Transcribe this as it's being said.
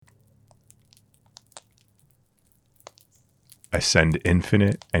I send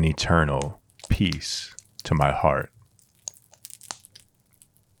infinite and eternal peace to my heart.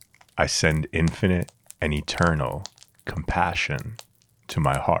 I send infinite and eternal compassion to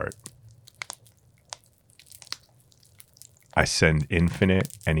my heart. I send infinite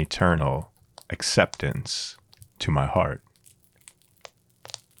and eternal acceptance to my heart.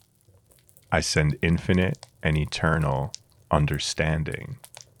 I send infinite and eternal understanding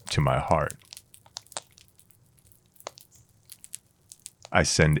to my heart. I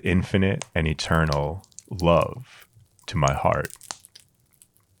send infinite and eternal love to my heart.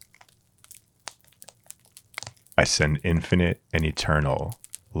 I send infinite and eternal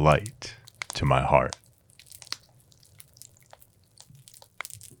light to my heart.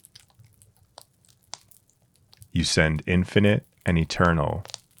 You send infinite and eternal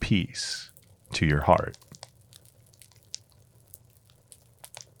peace to your heart.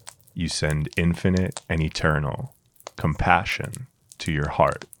 You send infinite and eternal compassion to your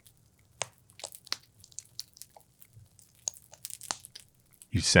heart.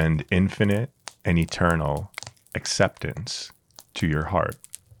 You send infinite and eternal acceptance to your heart.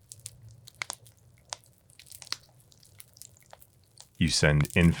 You send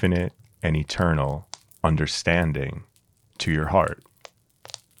infinite and eternal understanding to your heart.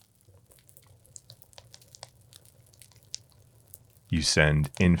 You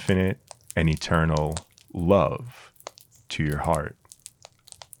send infinite and eternal love to your heart.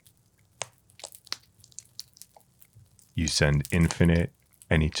 You send infinite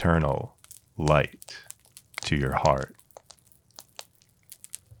and eternal light to your heart.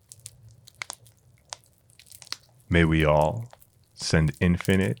 May we all send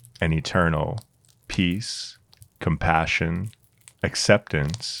infinite and eternal peace, compassion,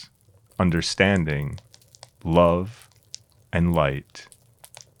 acceptance, understanding, love, and light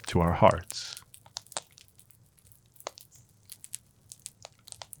to our hearts.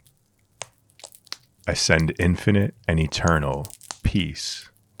 I send infinite and eternal peace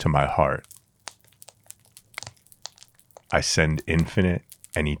to my heart. I send infinite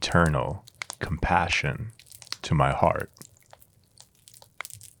and eternal compassion to my heart.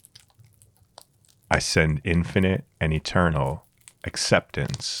 I send infinite and eternal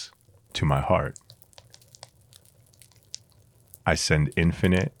acceptance to my heart. I send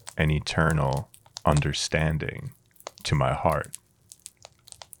infinite and eternal understanding to my heart.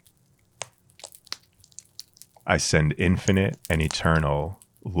 I send infinite and eternal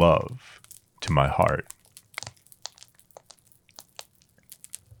love to my heart.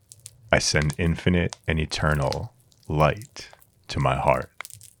 I send infinite and eternal light to my heart.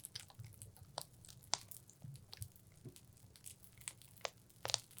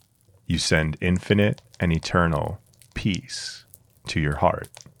 You send infinite and eternal peace to your heart.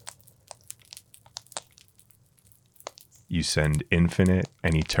 You send infinite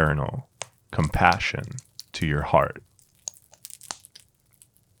and eternal compassion to your heart.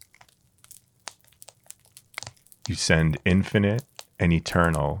 You send infinite and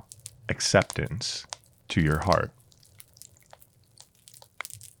eternal acceptance to your heart.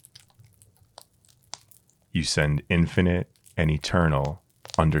 You send infinite and eternal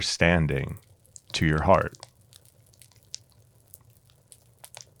understanding to your heart.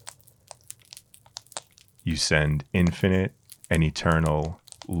 You send infinite and eternal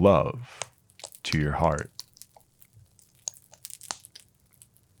love to your heart.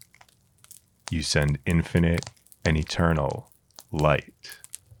 You send infinite and eternal light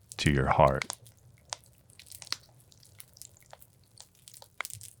to your heart.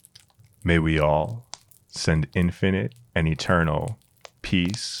 May we all send infinite and eternal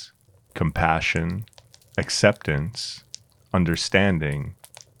peace, compassion, acceptance, understanding,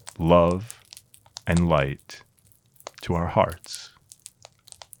 love, and light to our hearts.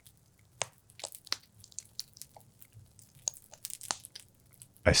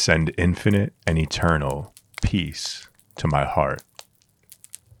 I send infinite and eternal peace to my heart.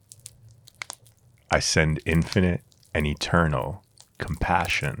 I send infinite and eternal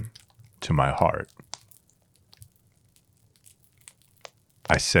compassion to my heart.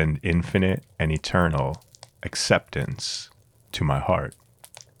 I send infinite and eternal acceptance to my heart.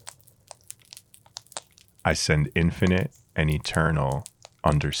 I send infinite and eternal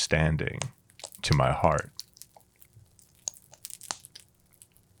understanding to my heart.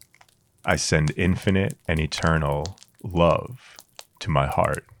 I send infinite and eternal love to my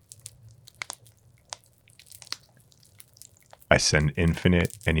heart. I send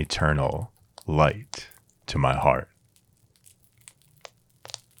infinite and eternal light to my heart.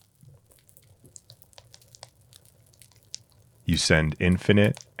 You send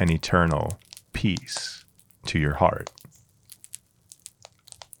infinite and eternal peace to your heart.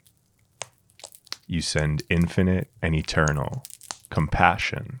 You send infinite and eternal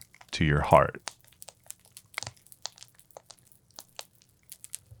compassion to your heart.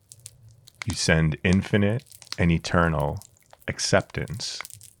 You send infinite and eternal acceptance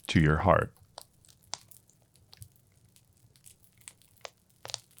to your heart.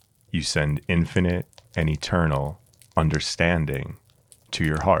 You send infinite and eternal understanding to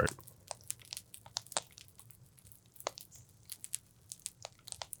your heart.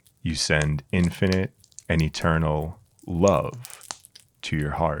 You send infinite and eternal love to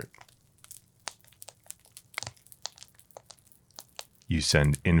your heart. You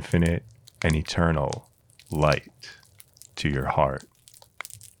send infinite and eternal light to your heart.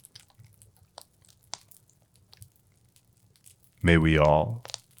 May we all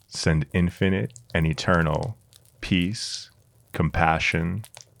send infinite and eternal peace, compassion,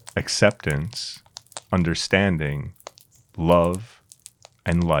 acceptance, understanding, love,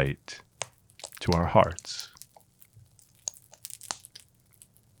 and light to our hearts.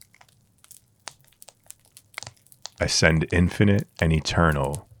 I send infinite and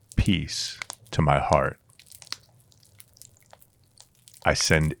eternal peace to my heart. I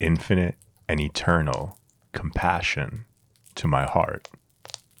send infinite and eternal compassion to my heart.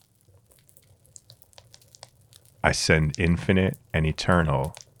 I send infinite and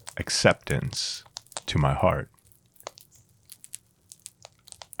eternal acceptance to my heart.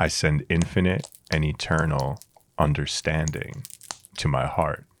 I send infinite and eternal understanding to my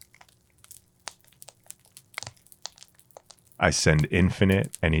heart. I send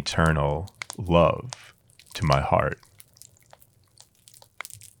infinite and eternal love to my heart.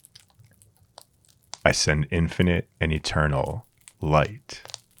 I send infinite and eternal light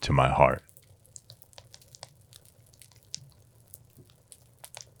to my heart.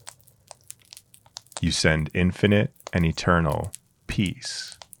 You send infinite and eternal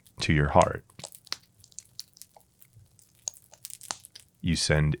peace to your heart. You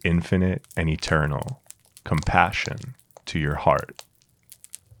send infinite and eternal compassion to your heart.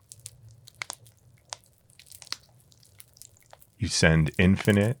 You send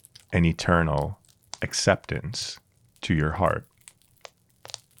infinite and eternal acceptance to your heart.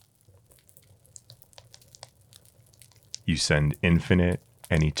 You send infinite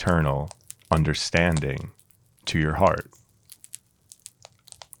and eternal understanding to your heart.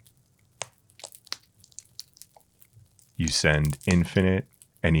 You send infinite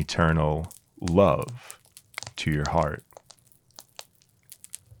and eternal love to your heart.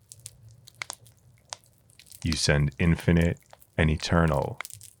 You send infinite and eternal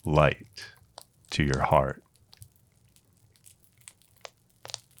light to your heart.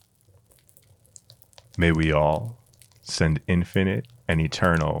 May we all send infinite and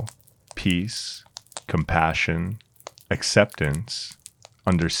eternal peace, compassion, acceptance,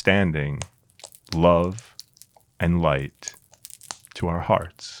 understanding, love, and light to our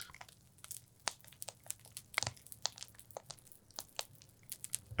hearts.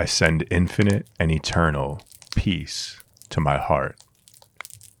 I send infinite and eternal peace to my heart.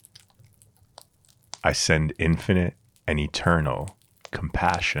 I send infinite and eternal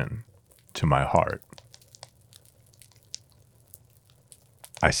compassion to my heart.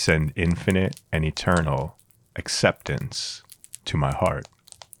 I send infinite and eternal acceptance to my heart.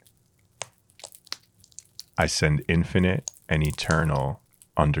 I send infinite and eternal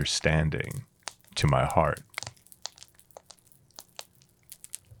understanding to my heart.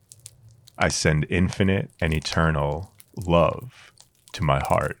 I send infinite and eternal love to my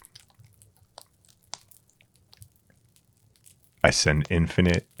heart. I send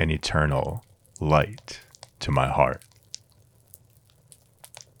infinite and eternal light to my heart.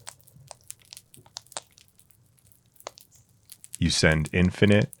 You send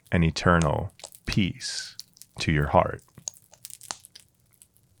infinite and eternal peace to your heart.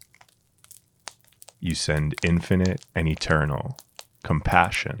 You send infinite and eternal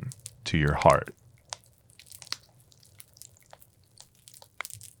compassion to your heart.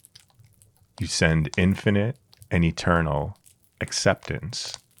 You send infinite and eternal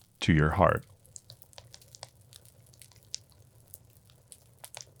acceptance to your heart.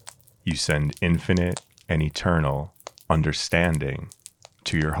 You send infinite and eternal understanding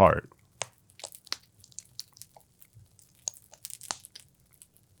to your heart.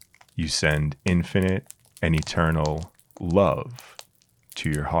 You send infinite and eternal love to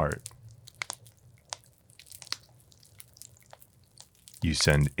your heart. You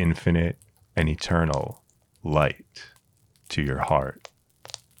send infinite and eternal light to your heart.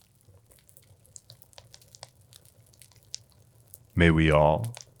 May we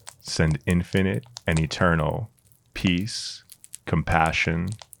all send infinite and eternal peace, compassion,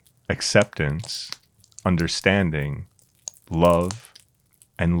 acceptance, understanding, love,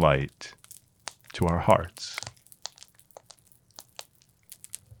 and light to our hearts.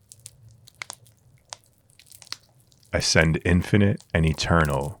 I send infinite and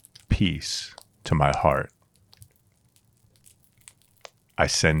eternal peace to my heart. I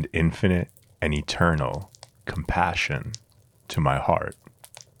send infinite and eternal compassion to my heart.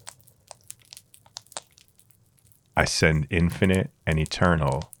 I send infinite and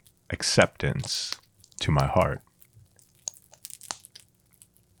eternal acceptance to my heart.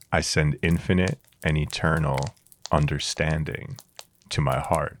 I send infinite and eternal understanding to my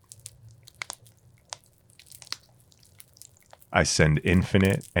heart. I send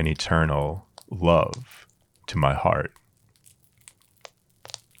infinite and eternal love to my heart.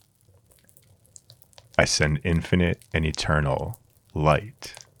 I send infinite and eternal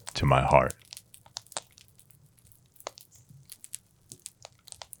light to my heart.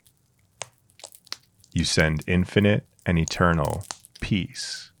 You send infinite and eternal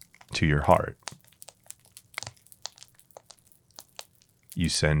peace to your heart. You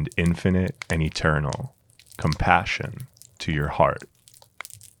send infinite and eternal compassion to your heart.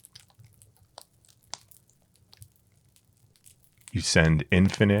 You send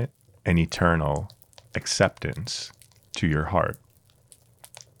infinite and eternal acceptance to your heart.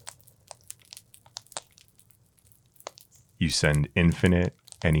 You send infinite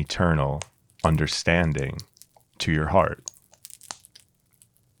and eternal understanding to your heart.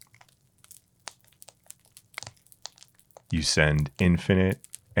 You send infinite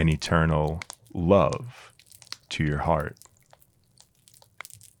and eternal love to your heart.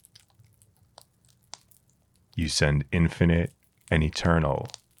 You send infinite and eternal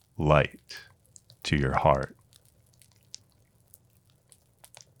light to your heart.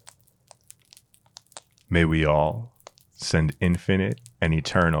 May we all send infinite and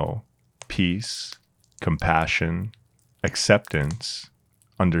eternal peace, compassion, acceptance,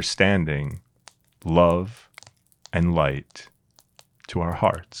 understanding, love, and light to our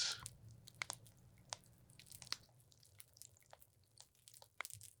hearts.